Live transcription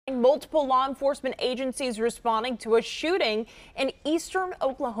multiple law enforcement agencies responding to a shooting in eastern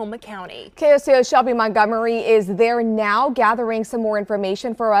Oklahoma County. KOCO's Shelby Montgomery is there now gathering some more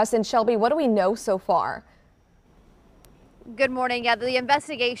information for us. And Shelby, what do we know so far? Good morning. Yeah, the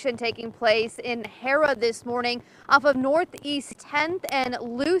investigation taking place in Harrah this morning off of Northeast 10th and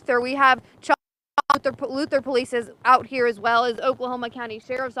Luther. We have Luther Police is out here, as well as Oklahoma County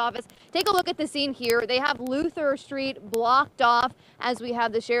Sheriff's Office. Take a look at the scene here. They have Luther Street blocked off as we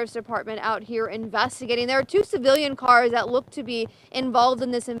have the Sheriff's Department out here investigating. There are two civilian cars that look to be involved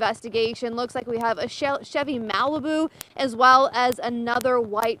in this investigation. Looks like we have a Chevy Malibu as well as another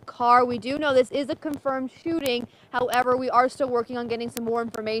white car. We do know this is a confirmed shooting. However, we are still working on getting some more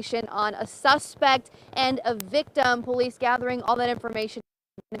information on a suspect and a victim. Police gathering all that information.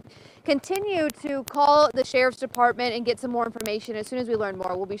 Continue to call the Sheriff's Department and get some more information. As soon as we learn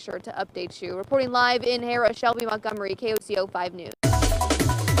more, we'll be sure to update you. Reporting live in Harrah, Shelby Montgomery, KOCO 5 News.